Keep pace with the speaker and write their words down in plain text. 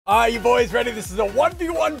All right, you boys ready? This is a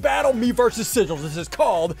 1v1 battle, me versus Sigils. This is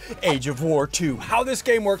called Age of War 2. How this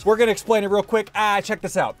game works, we're gonna explain it real quick. Check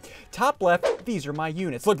this out. Top left, these are my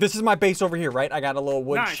units. Look, this is my base over here, right? I got a little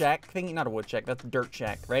wood shack thingy. Not a wood shack, that's a dirt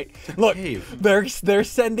shack, right? Look, they're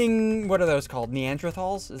sending, what are those called?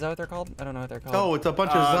 Neanderthals? Is that what they're called? I don't know what they're called. Oh, it's a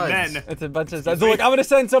bunch of Zuds. Men. It's a bunch of Zuds. So look, I'm gonna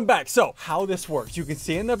send some back. So, how this works, you can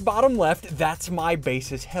see in the bottom left, that's my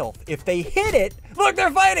base's health. If they hit it, look,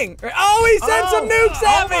 they're fighting. Oh, he sent some nukes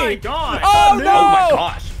at me. Oh my god. Oh no.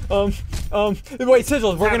 Oh my gosh. Wait,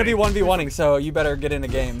 Sigils, we're gonna be 1v1ing, so you better get in the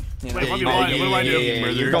game. You know? Wait, 1v1, what do I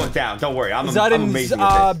do? You're going down. Don't worry. I'm Zud and amazing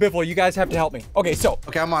at this. Biffle, you guys have to help me. Okay, so.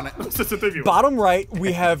 Okay, I'm on it. Bottom right,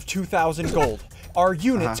 we have 2,000 gold. Our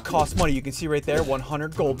units cost money. You can see right there,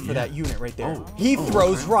 100 gold for that unit right there. He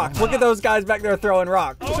throws rocks. Look at those guys back there throwing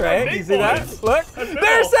rocks, right? You see that? Look,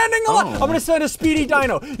 they're sending a lot. I'm gonna send a speedy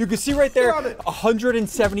dino. You can see right there,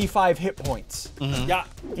 175 hit points. Yeah.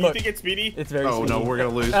 You think it's speedy? It's very speedy. Oh no, we're gonna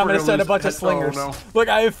lose. And I'm gonna send a bunch of slingers. Oh, no. Look,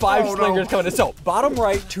 I have 5 slingers coming in. So, bottom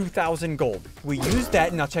right, 2,000 gold. We use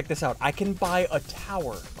that, now check this out. I can buy a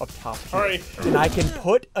tower up top here. All right. And I can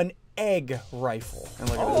put an egg rifle. And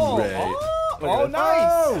look at this. Oh,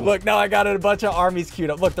 nice. Look, now I got a bunch of armies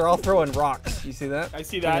queued up. Look, they're all throwing rocks. You see that? I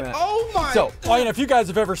see that. Oh my. So, and if you guys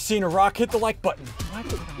have ever seen a rock, hit the like button.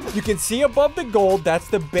 You can see above the gold, that's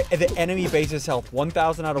the enemy base's health.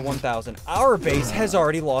 1,000 out of 1,000. Our base has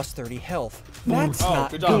already lost 30 health. That's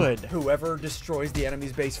not good. Whoever destroys the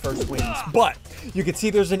enemy's base first wins. But you can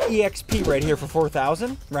see there's an EXP right here for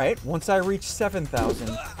 4,000, right? Once I reach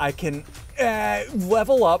 7,000, I can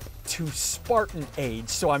level up to Spartan age,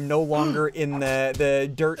 so I'm no longer in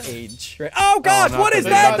the dirt age. Right? Oh gosh, what is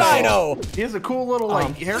that dino? He has a cool little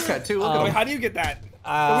like haircut too. Look at him. How do you get that? We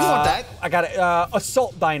want that. I got it.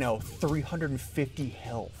 Assault dino, 350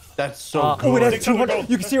 health. That's so cool. Oh, it has 200.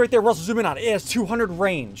 You can see right there, Russell, zoom in on it. It has 200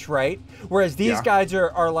 range, right? Whereas these guys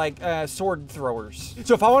are like sword throwers.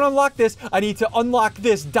 So if I want to unlock this, I need to unlock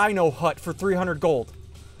this dino hut for 300 gold.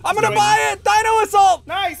 I'm gonna buy it! Dino assault!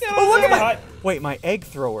 Nice! Oh, look at my... Wait, my egg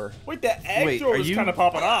thrower. Wait, the egg thrower is kind of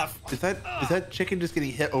popping off. Is that chicken just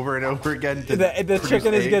getting hit over and over again? To the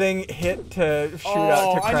chicken is getting hit to shoot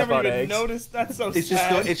out to crap out eggs. I never even noticed. That's so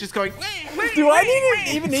sad. It's just going. Do I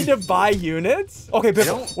even need to buy units? Okay,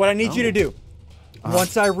 Biffle, what I need you to do.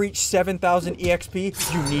 Once I reach 7,000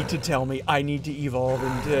 EXP, you need to tell me I need to evolve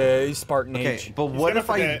into Spartan age. Okay, but what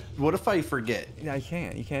if I forget? Yeah,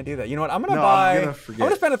 you can't do that. You know what? I'm gonna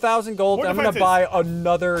spend 1,000 gold. And I'm gonna buy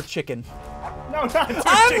another chicken. No, not two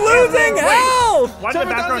I'm losing health. Why did the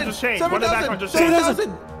background just change? Why did the background just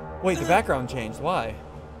change? Wait, the background changed. Why?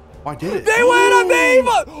 Why did it? They went up the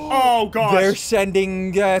evil. Oh gosh. They're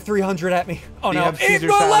sending 300 at me. Oh no! It's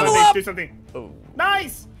level up. Do something.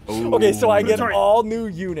 Nice. Ooh. Okay, so I get all new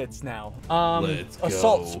units now. Let's go.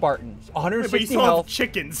 Assault Spartans, 160 but you still health. have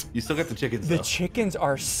chickens. You still got the chickens. The chickens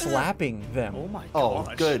are slapping them. Oh my gosh.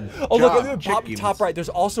 Oh, good. Oh, look at the top right. There's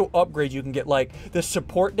also upgrades you can get, like the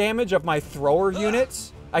support damage of my thrower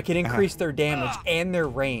units. I can increase their damage and their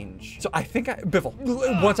range. So I think, Biffle,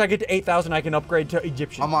 once I get to 8,000, I can upgrade to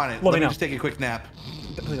Egyptian. I'm on it. Let me just take a quick nap.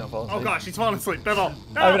 Please don't fall asleep. Oh gosh, he's falling asleep. Biffle.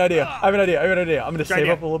 I have an idea. I'm gonna save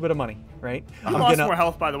up a little bit of money, right? You lost more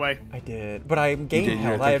health, by the way. I did, but I gained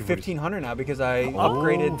health. I have 1,500 now because I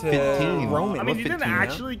upgraded to Roman. I mean, you didn't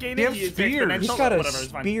actually gain it. He's got a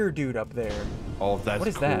spear dude up there. Oh, that's what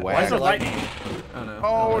is that? Why is it lightning? Oh no.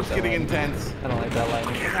 Oh, it's getting intense. I don't like that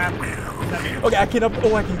lightning. Okay, I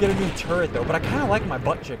can get a new turret though, but I kind of like my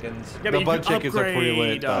butt chickens. Yeah, the butt chickens are pretty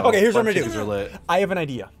lit. Okay, here's what I'm gonna do. I have an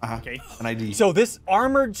idea. Okay. An idea. So this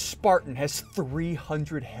armored Spartan has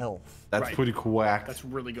 300 health. That's pretty quack. That's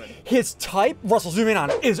really good. His type, Russell, zoom in on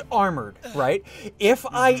it, is armored, right? If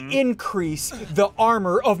I increase the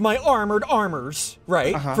armor of my armored armors,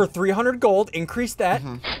 right, for 300 gold, increase that,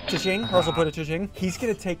 cha-ching, Russell put a cha-ching, he's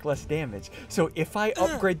gonna take less damage. So if I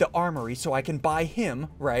upgrade the armory so I can buy him,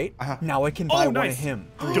 right, now I can buy one of him,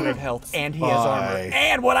 300 health, and he has armor.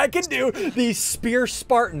 And what I can do, these spear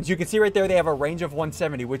Spartans, you can see right there, they have a range of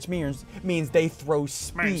 170, which means they throw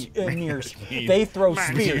spears. They throw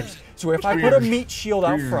spears. So if I put a meat shield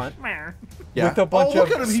out front with a bunch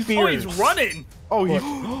of spears. Oh, he's running. Oh, they're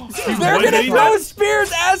gonna throw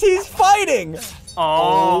spears as he's fighting.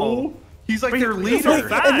 Oh. He's like their leader.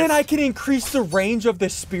 And then I can increase the range of the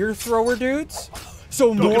spear thrower dudes.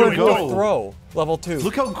 So more will throw. Level 2.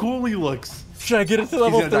 Look how cool he looks. Should I get it to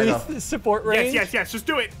level 3 support range? Yes, just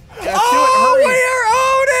do it. Yeah, hurry. We are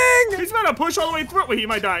owning! He's about to push all the way through. Wait, he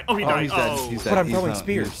might die. Oh, he died. He's dead. But I'm throwing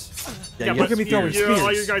spears. Yeah, look at me throwing spears.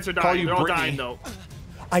 All you guys are dying. They're all dying, though.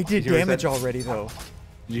 I did damage already, though.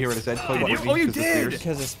 Did you hear what I said? Clay Did you? Whitney, Oh, you 'cause of did. Spears.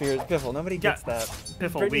 Because of Spears. Biffle, nobody gets that.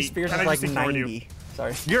 Biffle, Britney we Spears kinda is like just ignored you. 90.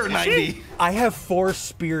 Sorry. You're 90. I have 4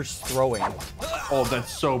 spears throwing. Oh,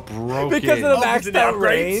 that's so broken. Because of the because maxed of the out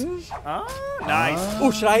upgrades? range. Nice. Oh,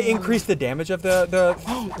 should I increase the damage of the They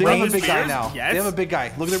have a range? big guy Spears? now. Yes. They have a big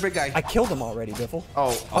guy. Look at their big guy. I killed him already, Biffle.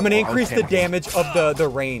 Oh, I'm gonna I was increase the panicking. damage of the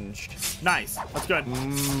ranged. Nice. That's good. I I am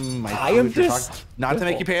see what you're just talking- Not to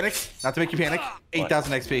make you panic. Not to make you panic.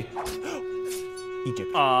 8,000 XP. Egypt.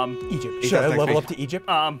 Egypt. Eight Should I thousand level XP. up to Egypt?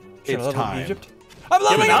 Um, Should I It's level up time. to Egypt? I'm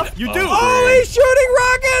leveling enough? up. You do. Oh, he's shooting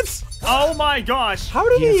rockets! Oh my gosh. How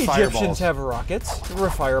do He the has Egyptians fireballs. have rockets? Or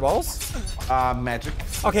fireballs? Magic.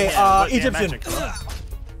 Okay, Yeah, but yeah, Egyptian. magic.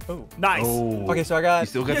 Oh. Nice. Oh. Okay, so I got. You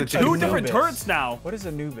still got You the have chicken. two different Anubis. turrets now. What is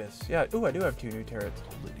Anubis? Yeah. Ooh, I do have 2 new turrets.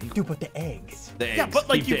 Dude, but the eggs. The Yeah, eggs. but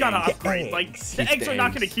like Keep you the gotta eggs. upgrade. Like eggs. the Keep eggs the are not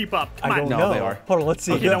eggs. gonna keep up. Come I on. don't No, know. they are. Hold on, let's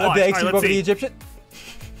see. Okay, then the watch. eggs All keep right, over let's the see. Egyptian?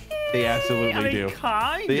 They absolutely I mean, do.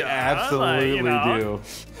 kinda. They absolutely you know.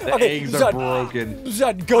 do. The Okay, eggs are Zud. broken.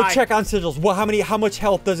 Zud, go Hi. check on sigils. Well, how much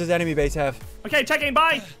health does his enemy base have? Okay, checking.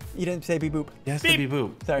 Bye. You didn't say beep boop. Yes, Beep. to be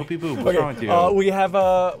boop. Sorry. Boopy boop. What's Okay, wrong with you? we have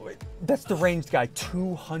that's the ranged guy,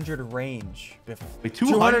 200 range. Biffle. Wait,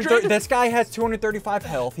 200? This guy has 235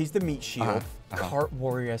 health. He's the meat shield. Uh-huh. Cart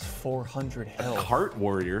warrior has 400 health. Cart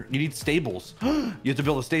warrior. You need stables. You have to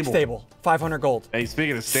build a stable. Stable, 500 gold. Hey,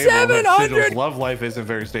 speaking of stable, 700! Sigil's love life isn't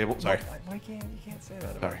very stable. Sorry. Why can't you can't say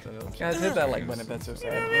that? Sorry. About Guys, hit that like button if that's so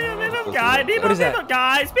sad. Beep up, guys. Beep What up, is that? beep up,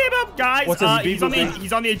 guys. Beep up, guys. What's his he's beep on the up?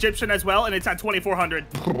 he's on the Egyptian as well, and it's at 2,400.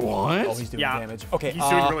 What? Oh, he's doing Yeah. damage. Okay, He's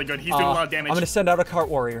doing really good. He's doing a lot of damage. I'm gonna send out a cart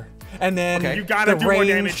warrior, and then Okay. You gotta the do more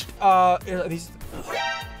ranged, these.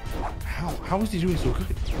 How is he doing so good?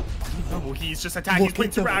 Oh, he's just attacking. He's Look playing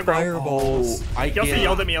at the super aggro. fireballs. He also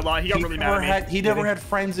yelled at me a lot. He got really mad at me. He never had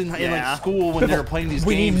friends in Yeah. like school when they were playing these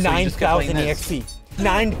We games. need so he just kept 9,000 playing this. EXP.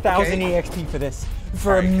 9,000 Okay. EXP for this.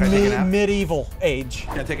 For Alright, can I take a nap? medieval age.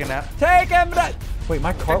 Can I take a nap? Take him! Wait,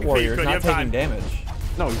 my cart Okay, warrior is good, you not have taking time. damage.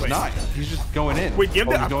 No, he's Wait. not. He's just going in. Wait, do you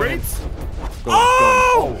have he's the going in. upgrades?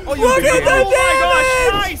 Oh! Oh, you Look did at it. that Oh my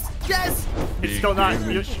damage! gosh! Nice! Yes! It's still not.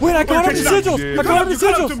 Wait, I caught up to Catch up. sigils! I You caught up to You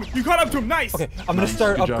caught up to sigils! him. You caught up to him. Nice. Okay, I'm gonna Nice,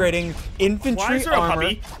 start good job. upgrading Why infantry is there a armor.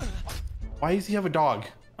 puppy? Why does he have a dog?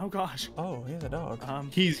 Oh gosh. Oh, he has a dog.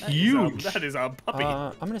 He's That is a- huge. That is a puppy.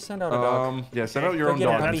 I'm gonna send out a dog. Yeah, send out your Go own get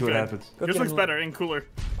a dog and puppy. see what Good. happens. Go This get looks him. better and cooler.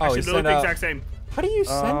 Oh, Actually, he they look sent the out- exact same. How do you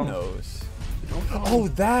send those? Oh,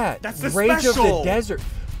 that. That's the Rage of the special. Desert.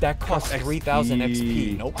 That costs XP. 3,000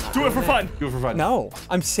 XP. Nope. Do it for fun. Do it for fun. No,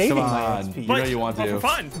 I'm saving Come my on. XP. You know you want but to. for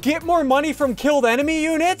fun. Get more money from killed enemy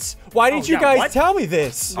units? Why didn't you yeah, guys what? tell me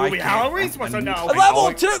this? I Wait, can't. how are we supposed to know?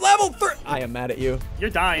 Level 2, level 3. I am mad at you. You're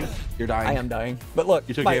dying. You're dying. I am dying. But look,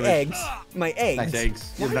 You took my damage. eggs. My eggs. Nice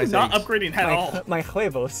eggs. You have You're nice not eggs. upgrading at all. My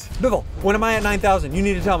huevos. Bibble, when am I at 9,000? You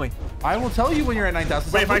need to tell me. I will tell you when you're at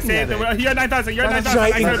 9,000. Wait, if I say it, you're at 9,000. You're at 9,000.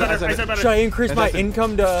 I said it better. I said it Should I better. increase my Fantastic.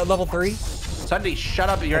 income to level 3? SSundee, shut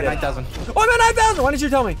up. You're at 9,000. Oh, I'm at 9,000. Why didn't you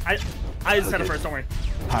tell me? I just said it first. Don't worry.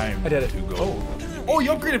 Time I did it. to go. Oh,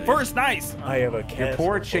 you upgraded first. Nice. I have a Your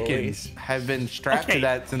poor chickens have been strapped Okay. to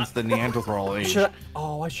that since the Neanderthal age.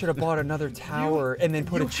 I should have bought another tower and then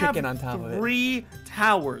put a You chicken have on top of it. 3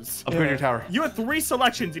 towers. Upgrade your tower. You had 3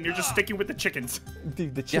 selections, and you're just sticking with the chickens.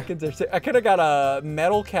 Dude, the chickens are sick. I could have got a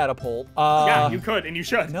metal catapult. Yeah, you could, and you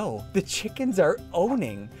should. No, the chickens are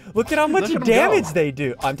owning. Look at how much Look at 'em damage go. they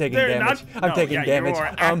do. I'm taking They're damage. not- I'm no, taking yeah, damage. you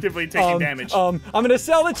are actively taking damage. I'm gonna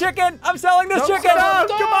sell the chicken. I'm selling this chicken. Shut up!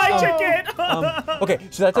 Goodbye, chicken! Okay,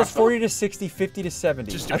 so that does 40 to 60, 50 to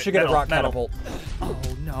 70. Just do I it. should get a Metal, rock metal. catapult. Oh,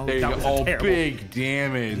 no. There you that go. was Oh, terrible. big Did you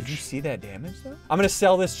damage. see that damage though? I'm gonna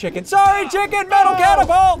sell this chicken. Sorry, chicken. Metal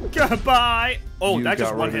catapult. Goodbye. Oh, You that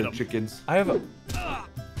just got one rid hit of him. chickens. I have a.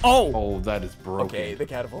 Oh. Oh, that is broken. Okay, the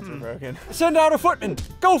catapults are broken. Send out a footman.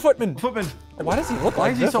 Go, footman. Footman. Why does he look Why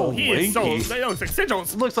like is he so Biffle? He is so. Lanky. They looks like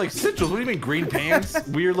sigils. Looks like sigils. What do you mean? Green pants?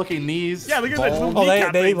 Weird looking knees? Yeah, look at that balls? little Oh,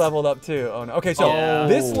 kneecap they things. leveled up too. Oh no. Okay, so Yeah.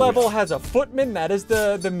 this level has a footman. That is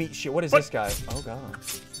the meat shield. What is this guy? Oh god.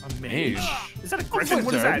 A mage. Mage. Is that a griffin?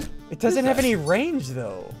 What is wizard. that? It doesn't have any range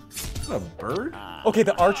though. Is that a bird? Okay,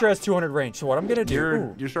 the archer has 200 range. So what I'm gonna do?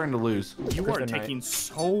 Ooh, You're starting to lose. You are Griffin Knight. taking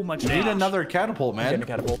so much You need damage. another catapult, getting a man.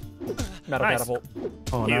 catapult. Metal Nice. catapult.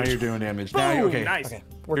 Oh, now Huge. you're doing damage. Boom, Now you're okay. nice. Okay,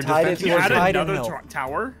 we're Your tied. defense You We're added tied in another hill.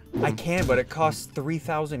 tower? I can, but it costs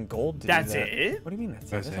 3,000 gold to That's do that. it? What do you mean that's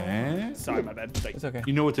That's it? That's all? it. Sorry, my bad. Like, It's okay.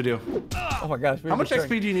 You know what to do. Oh my gosh. How much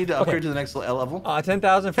XP do you need to upgrade to the next level?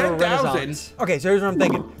 10,000 for 10,000? Renaissance. Okay, so here's what I'm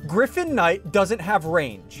thinking. Griffin Knight doesn't have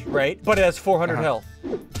range, right? But it has 400 health.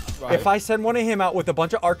 If I send one of him out with a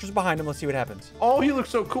bunch of archers behind him, let's see what happens. Oh, he looks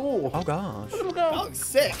so cool. Oh gosh. oh,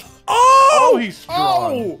 sick. Oh, Oh! he's strong.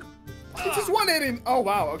 Oh! He just one hitting. Oh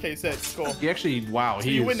wow. Okay, sick. Cool. He actually, wow. So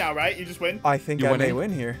you win now, right? You just win. I think You I may winning?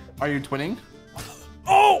 win here. Are you twinning?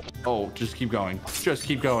 Oh! Oh, just keep going. Just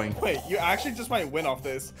keep going. Wait, you actually just might win off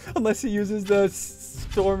this. Unless he uses the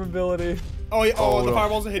storm ability. Oh, yeah, Oh, the no.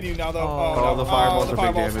 fireballs are hitting you now, though. Oh, no. the fireballs the are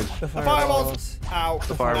big fireballs. damage. The The fireballs. Ow.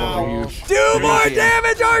 The fireballs Ow. are huge. Do You're more gonna see 'em.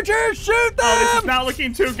 damage, Archer! Shoot them! Oh, this is not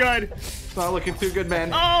looking too good. It's not looking too good,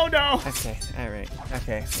 man. Oh no. Okay, all right.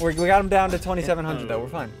 Okay, we got him down to 2,700 though. We're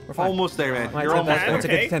fine. We're fine. Almost there, man. Might You're take almost that- there. once it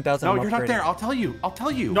gets to 10,000, No, I'm you're not upgrading. there. I'll tell you. I'll tell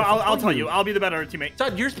you. No, I'll tell you. I'll be the better teammate.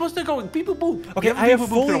 Son, you're supposed to go beep boop boop. Okay, You I haven't have beep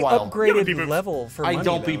boop booped in fully a while. upgraded beep boop. level for I money,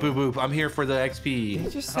 don't beep though. boop boop. I'm here for the XP. He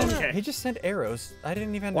just sent, Okay. he just sent arrows. I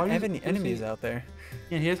didn't even Why have does- any does enemies he- out there.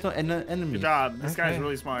 Yeah, he has no enemy. Good job. This guy's Okay.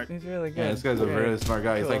 really smart. He's really good. Yeah, this guy's a Okay. really smart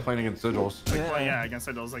guy. He's Cool. like playing against sigils. Yeah. Well, yeah,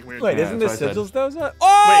 against those like weird. Wait, Yeah, isn't that's this what I sigils though?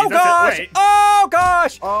 Oh Wait, that's it. gosh! Wait. Oh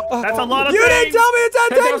gosh! That's a lot of You things. didn't tell me it's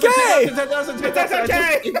at 10K!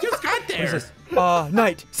 10,000. It just got there.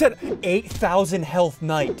 Knight. Said 8,000 health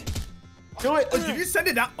knight. Do it. Oh, did you send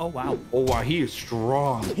it down? Oh wow. Oh, wow. He is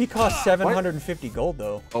strong. He costs 750 gold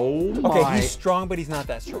though. Oh, my. Okay, he's strong, but he's not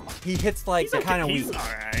that strong. He hits like He's okay. kind of He's weak. all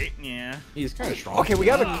right. Yeah. He's kind of strong. Okay, we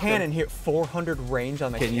got a cannon here. 400 range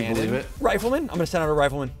on the Can cannon. you believe it? Rifleman? I'm gonna send out a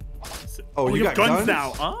rifleman. Oh, you got guns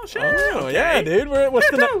now. Oh shit. Oh, okay. yeah, dude. What's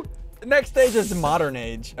the Pew, next stage is modern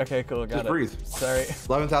age. Okay, cool. Got Just it. breathe. Sorry.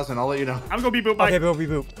 11,000. I'll let you know. I'm gonna be boop. Bye. Okay, boop,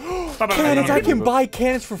 boop. Bye, bye, Cannons. bye, I bye. can buy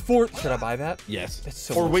cannons for 4. Should I buy that? Yes. That's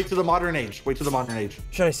so Or much. wait to the modern age. Wait to the modern age.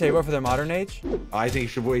 Should I save up for the modern age? I think you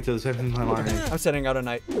should wait till the modern age. I'm sending out a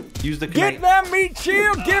knight. Use the Get command. them meat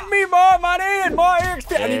shield. Give me more money and more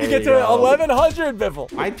XP. I need to There get to you go. 1,100,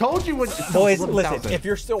 Biffle. I told you what. Boys, 11,000. listen, if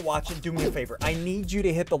you're still watching, do me a favor. I need you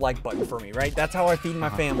to hit the like button for me, right? That's how I feed my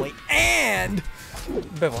family. And,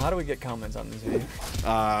 Biffle, how do we get comments on this video?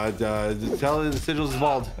 Tell the sigils is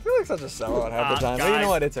bald. I feel like such a sellout half the time. But you guys. know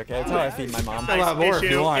what? It's okay. It's how I feed my mom. I'll have more if you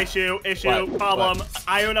Issue, want. issue, What? problem. What?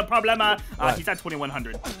 I own a problema. What? He's at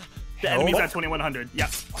 2,100. The Hell? enemy's What? at 2,100. Yep.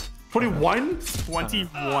 21?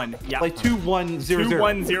 21. Yep. Like 2100.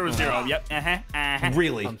 2100. Yep.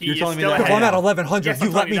 Really? He You're is telling me still that? If I'm ahead. at 1,100, Yes, you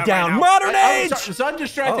I'm let telling me you that down. right now. Modern age! Son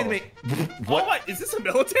distracted Oh. me. What? What? Is this a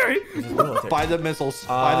military? Buy the missiles.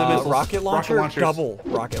 Buy the missiles. Rocket launcher, launchers. double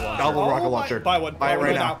rocket launcher. Double rocket Oh my- launcher. buy one. Buy it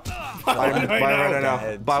right now. Buy Buy it one right right now.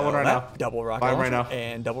 Ahead, Buy one so right that, now. Double rocket Buy 'em launcher right now.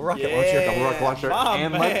 and double rocket Yeah. launcher. Double rocket launcher. My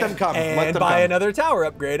And let man. them come. Let And them buy come. another tower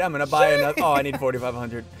upgrade. I'm gonna buy another. Oh, I need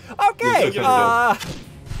 4,500. Okay. Yes,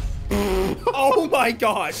 Oh my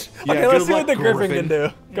gosh. Yeah, Okay, good let's see what luck, the Griffin can do.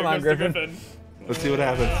 Here Come on, comes the Griffin. Let's see what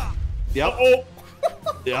happens. Yep. Oh.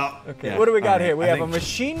 Yep. Okay, Yeah. what do we got Alright, here? We I have a think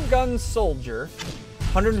machine gun soldier,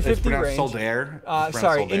 it's 150 pronounced range. Soldair. It's Sorry, pronounced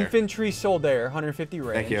Soldair. infantry soldier, 150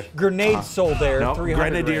 range. you. Grenade soldier, No, 300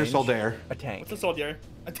 Grenadier range. Soldair. A tank. What's a soldier?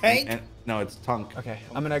 A tank? And, no, it's Tunk. Okay,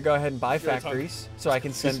 I'm gonna go ahead and buy You're a tank. factories so I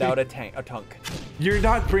can send me? out a tank, a tunk. You're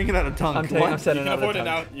not bringing out a Tunk. I'm What? sending You can out a afford it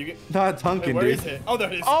now. tunk. You can. Not Tunkin, Wait, where dude. is it? Oh,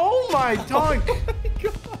 there it is. Oh my Tunk!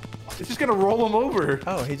 It's just gonna roll him over.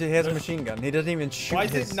 Oh, he has a machine gun. He doesn't even shoot Why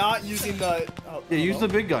is his. it not using the? Oh, Yeah, use the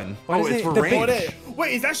big gun. Why Oh, is it's it- for the range. big- What is?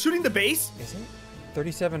 Wait, is that shooting the base? Is it?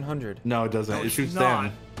 3,700. No, it doesn't. No, it it's shoots not.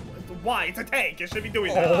 them. Why? It's a tank. It should be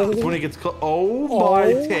doing that. It's when it gets close. Oh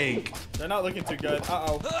my Oh. tank! They're not looking too good.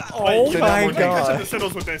 Uh-oh. Oh Wait, Send out my more tanks. Catch god. the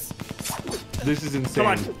signals with this. This is insane. Come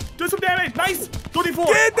on. Do some damage. Nice. 24.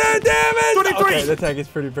 Get the damage! 23. Okay, the tank is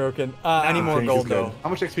pretty broken. I need more Tank is gold good. though. How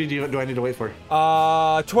much XP do I need to wait for?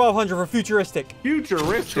 1,200 for futuristic.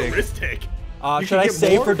 Futuristic. Futuristic. You Should I can get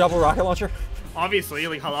save more? for double rocket launcher? Obviously,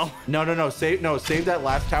 like hello. No. Save that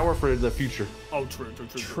last tower for the future. Oh, true.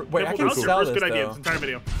 Wait, I That can was your sell first this, good idea. though. This entire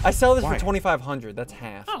video. I sell this Why? for 2,500. That's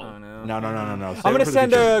half. Oh. Oh no. No. I'm Save gonna it for the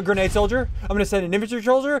send future. a grenade soldier. I'm gonna send an infantry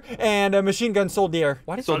soldier and a machine gun soldier.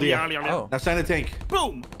 Why did Soldier. Oh, Now send a tank.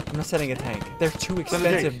 Boom. I'm not sending a tank. They're too Send a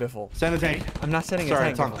expensive, tank. Biffle. Send a tank. I'm not sending a Sorry,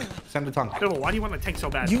 tank. Tunk. Biffle. Send a Tunk. Bill, why do you want a tank so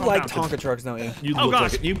bad? You Calm like down. Tonka trucks, don't you? You Oh, look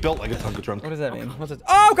gosh. like you built like a Tonka trunk. What does that mean? What's it?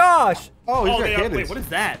 Oh gosh! Oh, he's Oh, got they cannons. wait, what is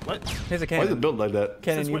that? What? Here's a Why is it cannon. built like that?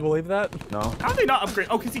 Cannon, you What- believe that? No. How did they not upgrade?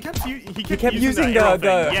 Oh, because he kept using arrow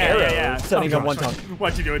the thing. arrow, Yeah. setting Oh, up one gosh. tonk.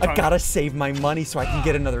 What'd you do with I tonk? gotta save my money so I can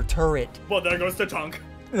get another turret. Well, there goes the tonk.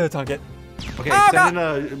 Tonk it. Okay, Oh, send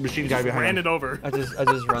in a machine guy behind Ran him. it over. I just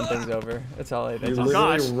run things over. That's all I do. literally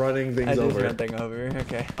gosh. running I just run things over.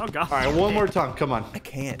 Okay. Oh god. All right, one more Tunk. Come on. I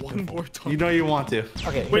can't. One more tonk. You know you want to.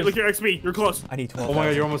 Okay. Wait, here's- look at your XP. You're close. I need 12. Oh my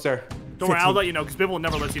god, you're almost there. Don't worry, I'll 15. let you know because Bill will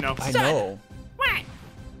never let you know. I know. What?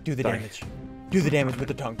 Do the Sorry. damage. Do the damage with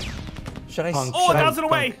the tongue. Should I? Tongue. Oh, should I- 1,000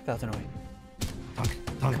 away. 1,000 away.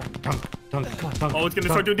 Tunk. Oh, it's gonna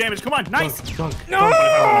start doing damage. Come on, nice. Tunk. No!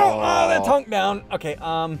 Oh, that tongue down. Okay.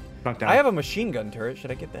 Knock down. I have a machine gun turret.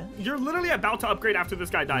 Should I get that? You're literally about to upgrade after this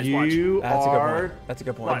guy dies. Watch. You That's a good are point. That's a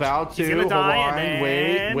good point. about He's to. gonna Hold die, on. and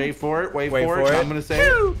then- Wait for it. Wait Wait for for it. it. I'm gonna say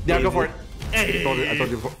it. Yeah, go for it. Hey. I told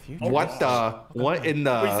you before. What the? What in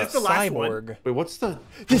the? Wait, is this the last one? Cyborg. Wait, what's the?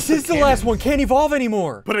 This is the last one. Can't evolve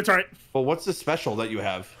anymore. Put a turret. Well, what's the special that you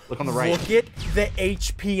have? Look on the right. Look at the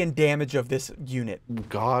HP and damage of this unit.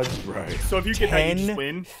 God's right. So if you get that, you just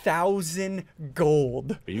win. 10,000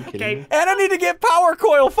 gold. Are you kidding Okay. me? And I need to get power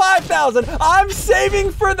coil 5,000. I'm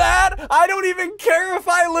saving for that. I don't even care if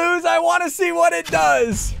I lose. I want to see what it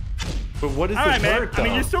does. But what is All the right, man. turret though? I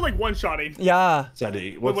mean, you're still like one-shotting. Yeah.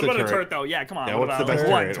 SSundee, What what's the about turret? a turret though? Yeah, come on. Yeah, what what's the about best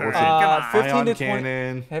one turret? turret? What's it? Come on. 15 Ion to 20.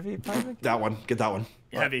 cannon. Heavy primary? That one. Get that one.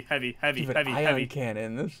 Heavy, heavy, heavy, But heavy, ion heavy.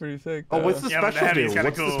 cannon. That's pretty sick. Oh, what's the Yeah, but the special heavy do? is kinda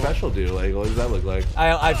What's cool. the special do? Like, what does that look like?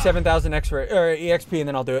 I have 7,000 X-ray or EXP, and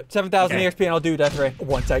then I'll do it. 7,000 Okay. EXP, and I'll do Death Ray.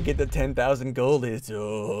 Once I get the 10,000 gold, it's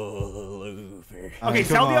all over. Okay,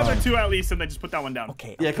 sell the other two at least, and then just put that one down.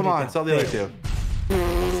 Okay. Yeah, I'll come put it on. down. Sell the other There. two.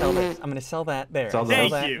 Sell this. I'm gonna sell that there. Sell I that. sell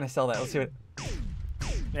Thank that, you. and I sell that. Let's see what.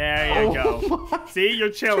 There you go. See, you're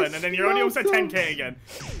chilling, and then you're already almost at 10K again.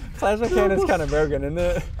 Plasma cannon's kind of broken, isn't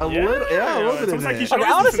it? A little, yeah, a little bit it in looks like it. you should Okay,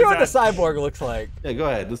 I want to always see what the listen cyborg looks like. Yeah, go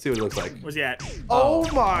ahead. Let's see what it looks like. Where's he at? Oh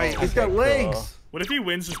my! He's got okay, legs. cool. What if he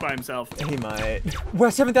wins just by himself? He might. We're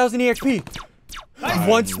at 7,000 EXP.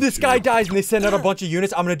 Once this guy dies and they send out a bunch of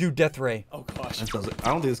units, I'm gonna do Death Ray. Oh gosh. That sounds like,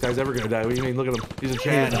 I don't think this guy's ever gonna die. What do you mean? Look at him. He's a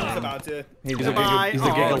Chad. He's about to. He's He's a dead. giga, he's a Oh,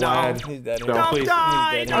 giga no. lad. He's dead. No, Don't please.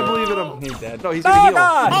 die! He's dead. I believe in him. He's dead. No, he's Oh gonna heal.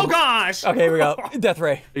 God! Oh gosh! Okay, here we go. Death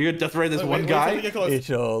Ray. Are you gonna death ray this one Wait till we guy? get close.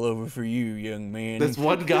 It's all over for you, young man. This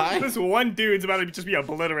one guy? This one dude's about to just be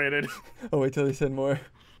obliterated. Oh, wait till they send more.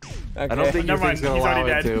 Okay. I don't think your Never mind, thing's gonna he's allow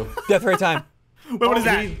already it dead. to. Death Ray time. Wait, what is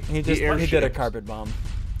that? He did a airships. carpet bomb.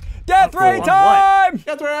 Death cool. Ray On time!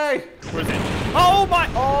 Death ray! Where's it? Oh my!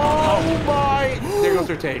 Oh my! There goes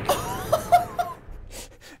their tank.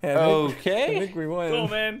 Yeah, I Okay. think we won. Cool,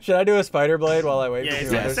 man. Should I do a spider blade while I wait Yeah, for he's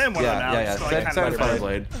two gonna others? send one Yeah, now. yeah, yeah. just like Send kind send of a fire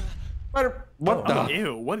blade. Spider. What the?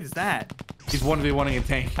 Ew, what is that? He's 1v1ing a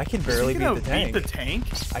tank. I can barely He's beat gonna the tank. beat the tank?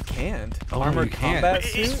 I can't. Oh, Armored you can't. combat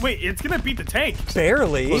suit? Wait, it's gonna beat the tank.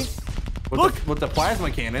 Barely. With the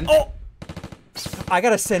plasma cannon. Oh! I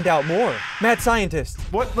gotta send out more. Mad scientist.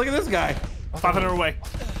 What? Look at this guy. 500 away.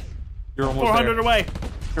 You're almost 400 there. away.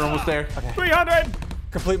 You're almost there. 300.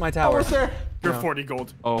 Complete my tower. Almost there. You're No. 40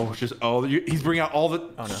 gold. Oh, it's just he's bringing out all the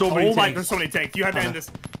no. so many Oh my, tanks. there's so many tanks. You have to end this.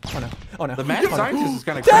 Oh no. Oh no. The mad Oh, no. scientist is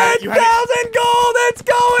kind of 10,000 You had it. gold! It's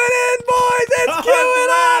going in, boys! It's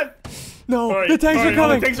queuing up! No, Hurry, the tanks hurry, are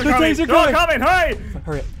coming! The tanks are The coming. tanks are They're all coming! coming. Hurry.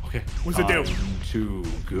 Hurry up. Okay. What's it do? To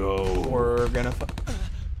go. We're gonna.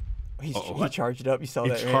 He charged up. You saw It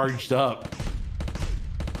that, right? charged up.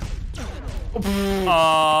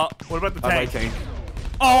 What about the My tank? tank.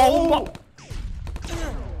 Oh!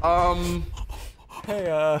 Hey,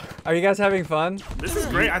 are you guys having fun? This is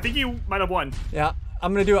great. I think you might have won. Yeah.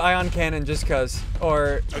 I'm gonna do ion cannon just cause,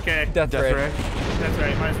 or Okay. death ray. Ray. That's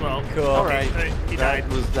right. Might as well. Cool. All right. He died.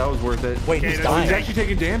 That was worth it. Wait, Okay, he's that's- Oh, he's dying. actually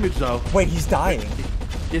taking damage though. Wait, he's dying.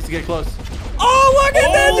 He has to get close. Oh, look at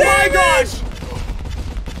Oh this! my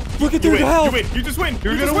gosh! Look at You the win. health! You win. You just win.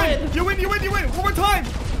 You're you just gonna win. You win. You win. You win. One more time.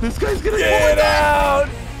 This guy's gonna Get out!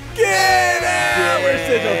 Get out! Where's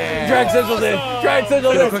Sigil? Drag Sigil in. Drag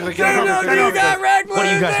Sigil in. quickly, Sigil, get it, you got wrecked. What do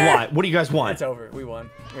you guys want? What do you guys want? It's over. We won.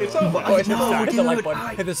 It's over. Oh, hit the like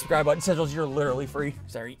button. Hit the subscribe button. Sigils, you're literally free.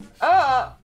 Sorry.